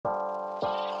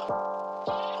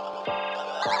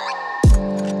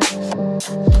Hey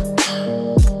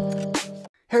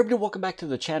everybody, welcome back to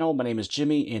the channel. My name is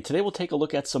Jimmy, and today we'll take a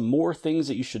look at some more things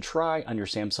that you should try on your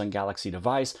Samsung Galaxy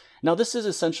device. Now this is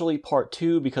essentially part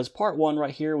 2 because part 1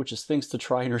 right here, which is things to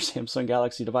try on your Samsung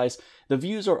Galaxy device, the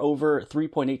views are over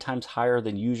 3.8 times higher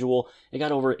than usual. It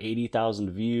got over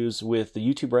 80,000 views with the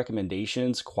YouTube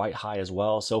recommendations quite high as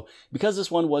well. So because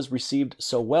this one was received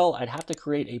so well, I'd have to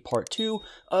create a part 2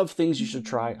 of things you should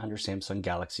try on your Samsung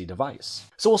Galaxy device.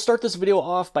 So we'll start this video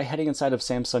off by heading inside of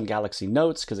Samsung Galaxy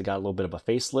Notes because it got a little bit of a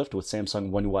facelift with Samsung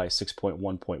One UI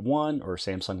 6.1.1 or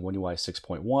Samsung One UI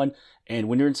 6.1. And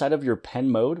when you're inside of your pen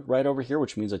mode right over here,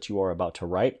 which means that you are about to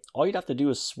write, all you'd have to do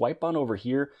is swipe on over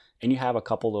here and you have a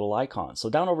couple little icons. So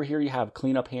down over here, you have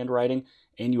cleanup handwriting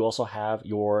and you also have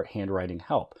your handwriting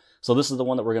help. So this is the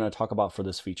one that we're going to talk about for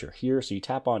this feature here. So you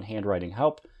tap on handwriting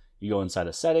help, you go inside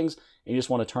of settings, and you just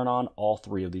want to turn on all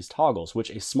 3 of these toggles, which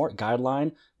a smart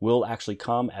guideline will actually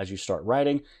come as you start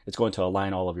writing. It's going to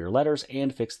align all of your letters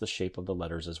and fix the shape of the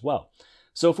letters as well.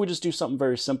 So if we just do something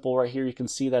very simple right here, you can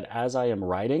see that as I am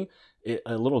writing,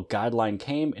 a little guideline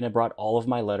came and it brought all of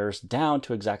my letters down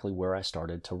to exactly where I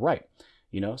started to write.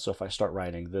 So if I start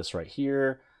writing this right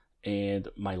here and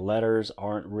my letters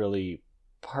aren't really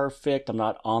perfect, I'm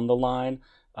not on the line,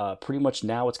 pretty much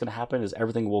now what's going to happen is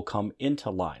everything will come into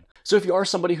line. So if you are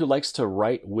somebody who likes to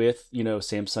write with,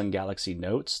 Samsung Galaxy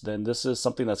Notes, then this is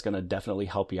something that's going to definitely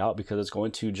help you out because it's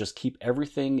going to just keep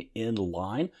everything in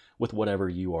line with whatever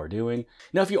you are doing.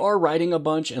 Now, if you are writing a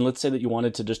bunch and let's say that you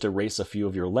wanted to just erase a few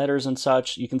of your letters and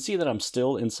such, you can see that I'm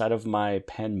still inside of my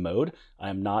pen mode.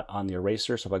 I'm not on the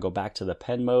eraser. So if I go back to the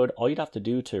pen mode, all you'd have to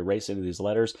do to erase any of these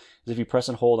letters is if you press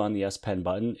and hold on the S Pen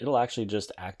button, it'll actually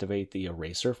just activate the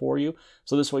eraser for you.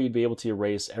 So this way you'd be able to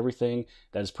erase everything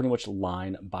that is pretty much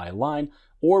line by line.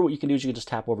 Or what you can do is you can just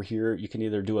tap over here. You can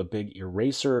either do a big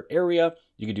eraser area,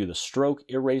 you could do the stroke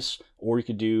erase, or you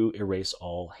could do erase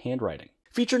all handwriting.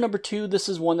 Feature number 2, this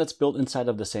is one that's built inside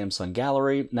of the Samsung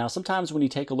Gallery. Now, sometimes when you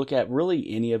take a look at really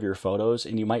any of your photos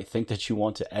and you might think that you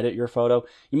want to edit your photo,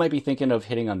 you might be thinking of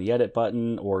hitting on the edit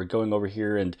button or going over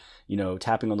here and,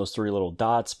 tapping on those 3 little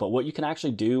dots. But what you can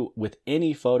actually do with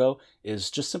any photo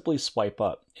is just simply swipe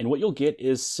up. And what you'll get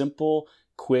is simple,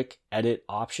 quick edit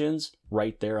options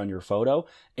right there on your photo.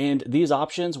 And these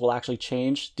options will actually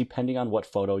change depending on what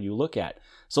photo you look at.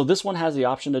 So this one has the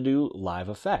option to do live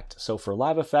effect. So for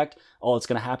live effect, all it's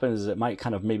going to happen is it might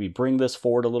kind of maybe bring this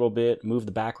forward a little bit, move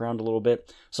the background a little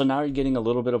bit. So now you're getting a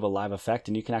little bit of a live effect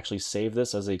and you can actually save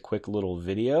this as a quick little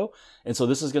video. And so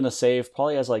this is going to save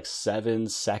probably as like 7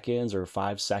 seconds or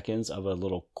 5 seconds of a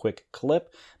little quick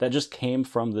clip that just came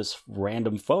from this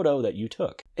random photo that you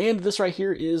took. And this right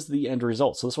here is the end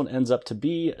result. So this one ends up to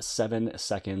be 7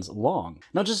 seconds long.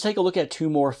 Now just take a look at 2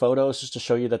 more photos just to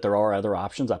show you that there are other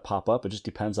options that pop up. It just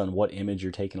depends on what image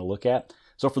you're taking a look at.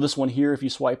 So for this one here, if you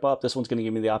swipe up, this one's going to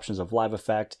give me the options of live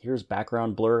effect. Here's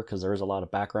background blur because there is a lot of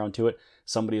background to it.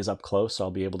 Somebody is up close, so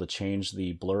I'll be able to change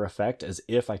the blur effect as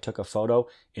if I took a photo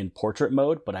in portrait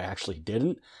mode, but I actually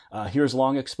didn't. Here's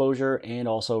long exposure and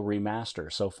also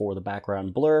remaster. So for the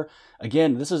background blur,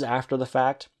 again, this is after the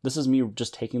fact. This is me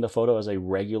just taking the photo as a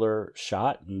regular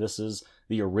shot, and this is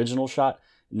the original shot.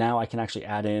 Now I can actually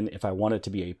add in, if I want it to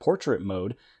be a portrait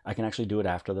mode, I can actually do it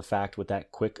after the fact with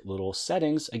that quick little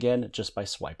settings, again, just by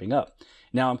swiping up.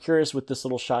 Now I'm curious with this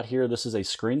little shot here, this is a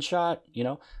screenshot,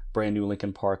 brand new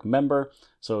Linkin Park member.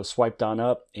 So swiped on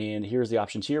up and here's the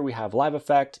options here. We have live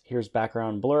effect, here's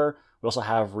background blur. We also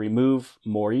have remove,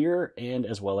 more year, and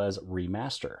as well as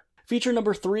remaster. Feature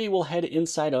number 3, we'll head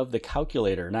inside of the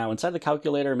calculator. Now inside the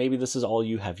calculator, maybe this is all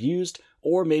you have used,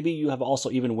 or maybe you have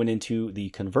also even went into the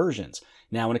conversions.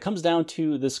 Now when it comes down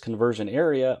to this conversion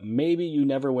area, maybe you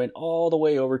never went all the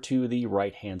way over to the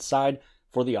right-hand side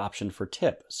for the option for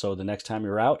tip. So the next time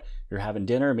you're out, you're having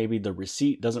dinner, maybe the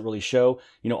receipt doesn't really show,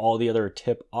 all the other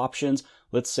tip options.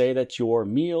 Let's say that your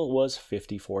meal was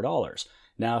 $54.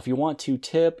 Now if you want to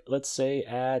tip, let's say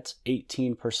at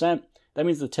 18%, that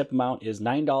means the tip amount is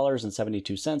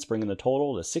 $9.72, bringing the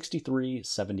total to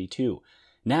 $63.72.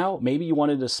 Now, maybe you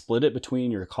wanted to split it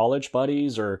between your college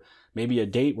buddies or maybe a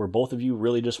date where both of you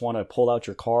really just want to pull out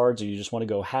your cards or you just want to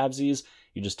go halvesies.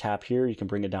 You just tap here, you can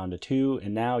bring it down to 2,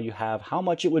 and now you have how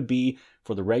much it would be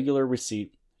for the regular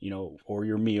receipt, or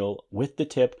your meal with the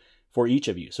tip for each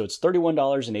of you. So it's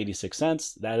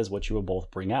 $31.86. That is what you will both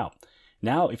bring out.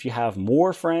 Now, if you have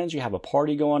more friends, you have a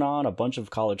party going on, a bunch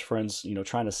of college friends,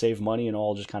 trying to save money and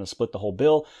all just kind of split the whole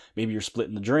bill. Maybe you're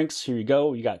splitting the drinks. Here you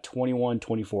go. You got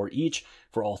 $21.24 each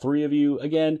for all 3 of you.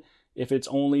 Again, if it's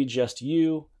only just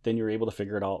you, then you're able to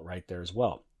figure it out right there as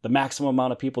well. The maximum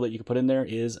amount of people that you can put in there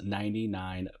is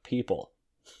 99 people.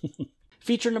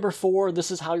 Feature number 4,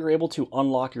 this is how you're able to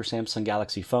unlock your Samsung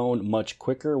Galaxy phone much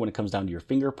quicker when it comes down to your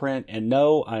fingerprint. And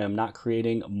no, I am not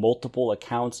creating multiple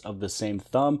accounts of the same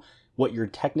thumb. What you're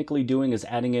technically doing is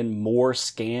adding in more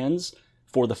scans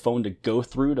for the phone to go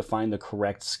through to find the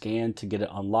correct scan to get it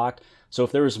unlocked. So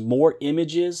if there's more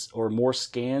images or more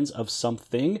scans of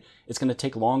something, it's going to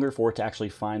take longer for it to actually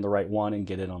find the right one and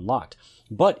get it unlocked.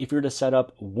 But if you're to set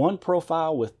up one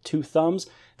profile with 2 thumbs,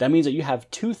 that means that you have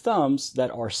 2 thumbs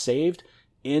that are saved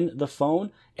in the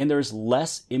phone, and there's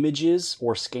less images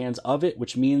or scans of it,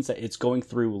 which means that it's going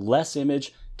through less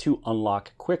image to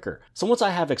unlock quicker. So once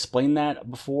I have explained that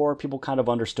before, people kind of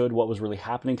understood what was really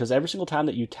happening, because every single time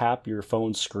that you tap your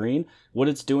phone screen, what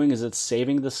it's doing is it's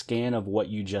saving the scan of what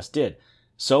you just did.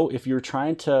 So if you're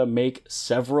trying to make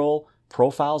several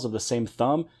profiles of the same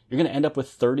thumb, you're going to end up with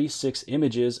 36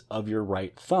 images of your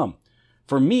right thumb.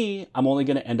 For me, I'm only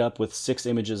going to end up with 6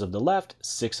 images of the left,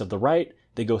 6 of the right.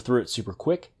 They go through it super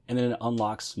quick, and then it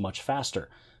unlocks much faster.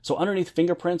 So underneath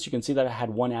fingerprints, you can see that I had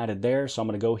one added there. So I'm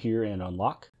going to go here and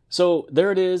unlock. So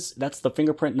there it is. That's the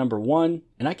fingerprint number 1.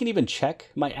 And I can even check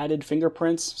my added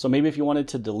fingerprints. So maybe if you wanted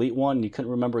to delete one and you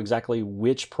couldn't remember exactly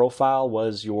which profile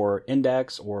was your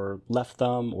index or left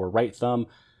thumb or right thumb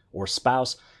or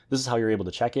spouse, this is how you're able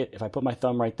to check it. If I put my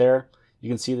thumb right there, you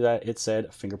can see that it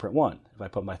said fingerprint 1. If I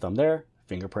put my thumb there,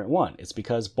 fingerprint 1. It's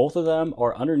because both of them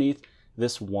are underneath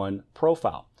this one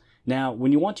profile. Now,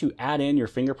 when you want to add in your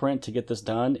fingerprint to get this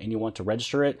done and you want to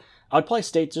register it, I would probably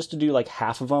state just to do like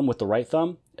half of them with the right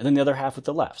thumb and then the other half with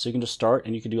the left. So you can just start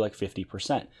and you can do like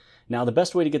 50%. Now, the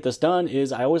best way to get this done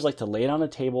is I always like to lay it on a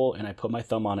table and I put my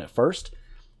thumb on it first.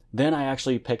 Then I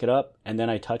actually pick it up and then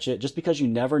I touch it, just because you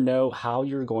never know how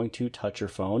you're going to touch your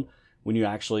phone when you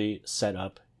actually set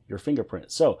up your fingerprint.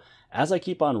 So as I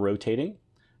keep on rotating,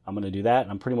 I'm going to do that.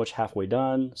 I'm pretty much halfway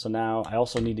done. So now I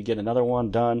also need to get another one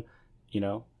done.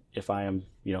 If I am,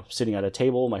 sitting at a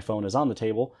table, my phone is on the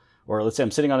table, or let's say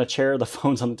I'm sitting on a chair, the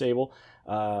phone's on the table,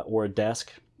 or a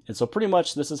desk. And so pretty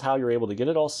much this is how you're able to get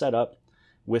it all set up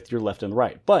with your left and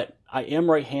right. But I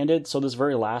am right-handed, so this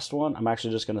very last one, I'm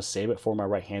actually just going to save it for my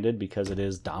right-handed because it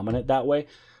is dominant that way.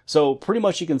 So pretty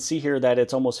much you can see here that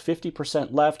it's almost 50%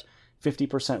 left,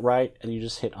 50% right, and you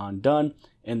just hit on done.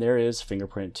 And there is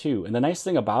fingerprint 2. And the nice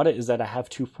thing about it is that I have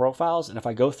 2 profiles. And if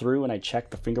I go through and I check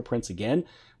the fingerprints again,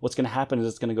 what's going to happen is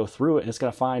it's going to go through it and it's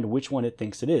going to find which one it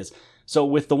thinks it is. So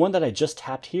with the one that I just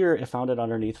tapped here, it found it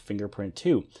underneath fingerprint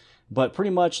 2. But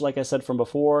pretty much, like I said from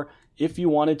before, if you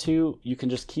wanted to, you can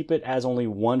just keep it as only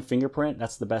one fingerprint.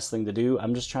 That's the best thing to do.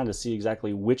 I'm just trying to see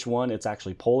exactly which one it's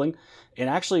actually pulling. And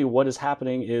actually what is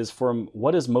happening is from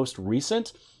what is most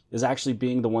recent is actually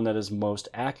being the one that is most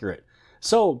accurate.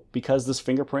 So because this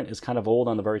fingerprint is kind of old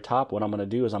on the very top, what I'm going to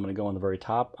do is I'm going to go on the very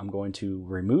top. I'm going to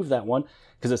remove that one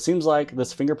because it seems like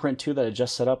this fingerprint 2 that I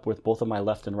just set up with both of my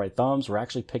left and right thumbs were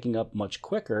actually picking up much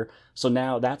quicker. So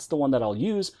now that's the one that I'll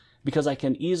use because I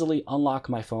can easily unlock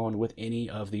my phone with any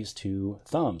of these 2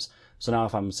 thumbs. So now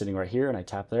if I'm sitting right here and I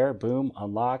tap there, boom,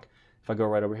 unlock. If I go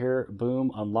right over here,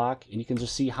 boom, unlock. And you can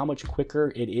just see how much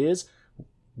quicker it is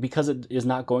because it is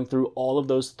not going through all of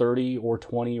those 30 or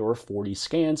 20 or 40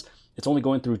 scans. It's only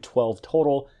going through 12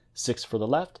 total, 6 for the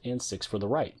left and 6 for the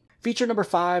right. Feature number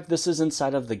 5, this is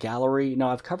inside of the gallery. Now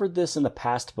I've covered this in the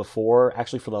past before,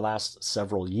 actually for the last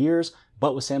several years,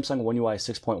 but with Samsung One UI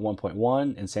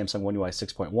 6.1.1 and Samsung One UI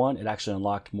 6.1, it actually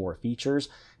unlocked more features.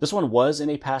 This one was in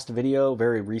a past video,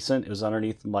 very recent. It was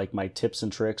underneath like my tips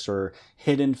and tricks or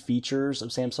hidden features of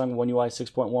Samsung One UI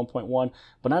 6.1.1,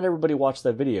 but not everybody watched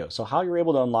that video. So how you're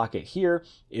able to unlock it here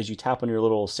is you tap on your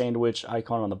little sandwich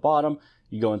icon on the bottom,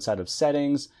 you go inside of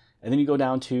settings, and then you go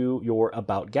down to your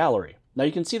About Gallery. Now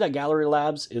you can see that Gallery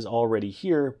Labs is already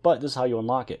here, but this is how you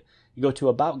unlock it. You go to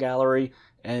About Gallery,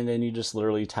 and then you just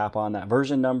literally tap on that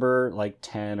version number like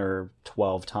 10 or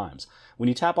 12 times. When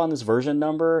you tap on this version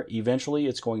number, eventually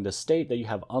it's going to state that you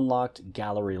have unlocked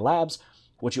Gallery Labs.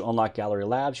 Once you unlock Gallery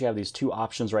Labs, you have these 2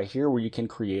 options right here where you can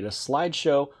create a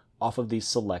slideshow off of these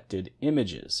selected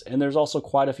images. And there's also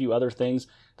quite a few other things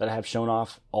that I have shown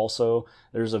off also.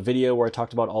 There's a video where I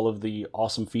talked about all of the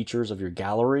awesome features of your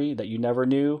gallery that you never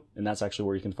knew, and that's actually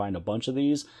where you can find a bunch of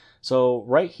these. So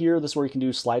right here, this is where you can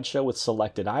do slideshow with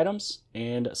selected items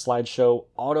and slideshow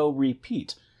auto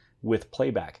repeat with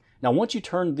playback. Now, once you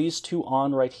turn these 2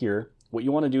 on right here, what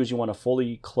you want to do is you want to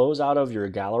fully close out of your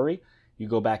gallery. You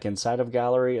go back inside of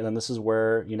gallery, and then this is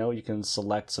where, you can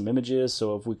select some images.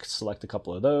 So if we select a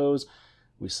couple of those,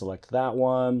 we select that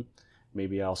one,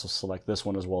 Maybe I also select this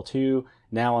one as well too.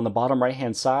 Now on the bottom right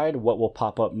hand side, what will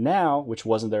pop up now, which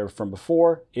wasn't there from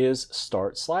before, is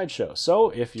Start Slideshow. So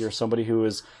if you're somebody who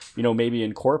is, maybe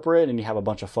in corporate and you have a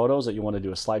bunch of photos that you want to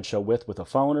do a slideshow with a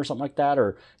phone or something like that,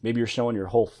 or maybe you're showing your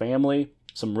whole family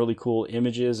some really cool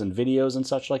images and videos and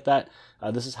such like that,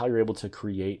 this is how you're able to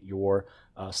create your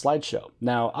slideshow.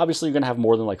 Now, obviously you're going to have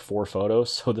more than like 4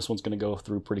 photos, so this one's going to go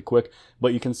through pretty quick,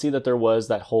 but you can see that there was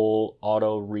that whole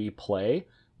auto replay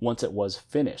once it was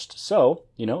finished. So,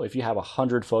 if you have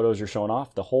 100 photos you're showing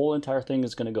off, the whole entire thing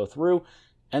is going to go through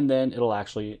and then it'll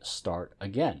actually start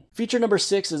again. Feature number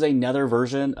 6 is another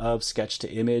version of sketch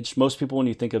to image. Most people, when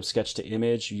you think of sketch to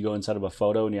image, you go inside of a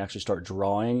photo and you actually start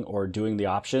drawing or doing the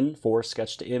option for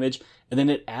sketch to image, and then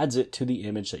it adds it to the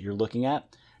image that you're looking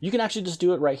at. You can actually just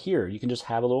do it right here. You can just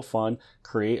have a little fun,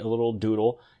 create a little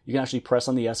doodle. You can actually press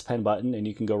on the S Pen button and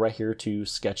you can go right here to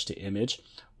sketch to image.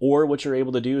 Or what you're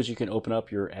able to do is you can open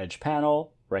up your edge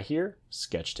panel right here,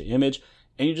 sketch to image,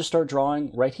 and you just start drawing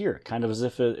right here, kind of as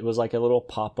if it was like a little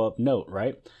pop-up note,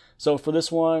 right? So for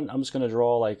this one, I'm just gonna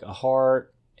draw like a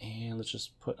heart, and let's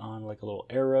just put on like a little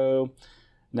arrow.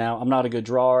 Now, I'm not a good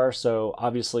drawer, so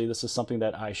obviously this is something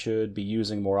that I should be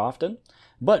using more often.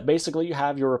 But basically you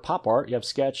have your pop art, you have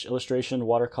sketch, illustration,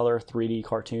 watercolor, 3D,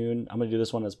 cartoon. I'm gonna do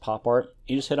this one as pop art.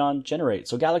 You just hit on generate.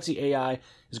 So Galaxy AI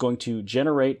is going to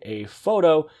generate a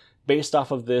photo based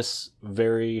off of this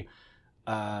very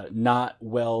not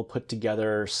well put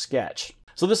together sketch.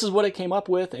 So this is what it came up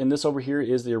with, and this over here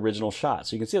is the original shot.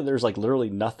 So you can see that there's like literally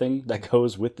nothing that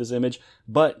goes with this image,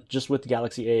 but just with the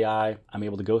Galaxy AI, I'm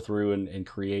able to go through and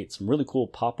create some really cool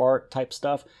pop art type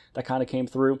stuff that kind of came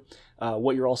through.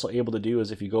 What you're also able to do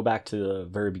is if you go back to the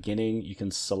very beginning, you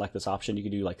can select this option. You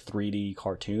can do like 3D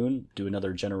cartoon, do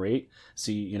another generate,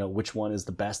 see which one is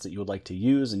the best that you would like to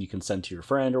use, and you can send to your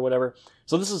friend or whatever.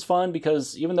 So this is fun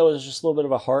because even though it's just a little bit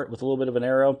of a heart with a little bit of an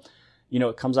arrow,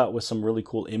 it comes out with some really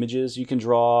cool images. You can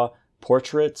draw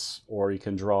portraits or you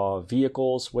can draw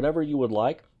vehicles, whatever you would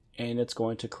like, and it's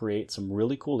going to create some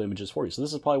really cool images for you. So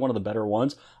this is probably one of the better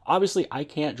ones. Obviously, I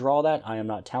can't draw that. I am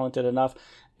not talented enough.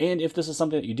 And if this is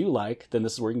something that you do like, then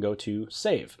this is where you can go to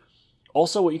save.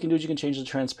 Also, what you can do is you can change the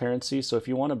transparency. So if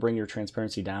you want to bring your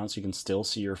transparency down so you can still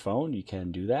see your phone, you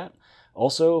can do that.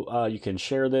 Also, you can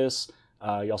share this.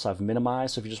 You also have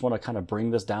minimize. So if you just want to kind of bring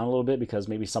this down a little bit because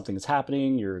maybe something is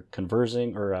happening, you're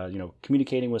conversing or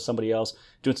communicating with somebody else,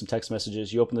 doing some text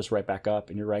messages, you open this right back up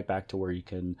and you're right back to where you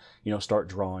can start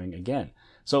drawing again.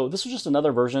 So this was just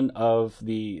another version of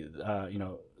the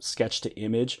sketch to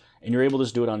image, and you're able to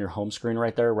just do it on your home screen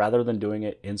right there rather than doing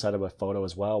it inside of a photo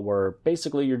as well, where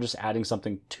basically you're just adding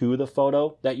something to the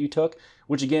photo that you took,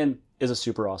 which again is a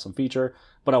super awesome feature.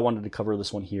 But I wanted to cover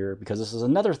this one here because this is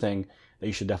another thing that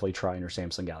you should definitely try in your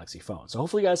Samsung Galaxy phone. So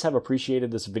hopefully you guys have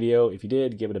appreciated this video. If you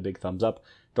did, give it a big thumbs up.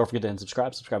 Don't forget to hit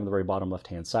subscribe on the very bottom left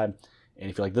hand side. And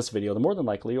if you like this video, then more than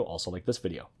likely you'll also like this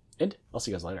video. And I'll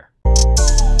see you guys later.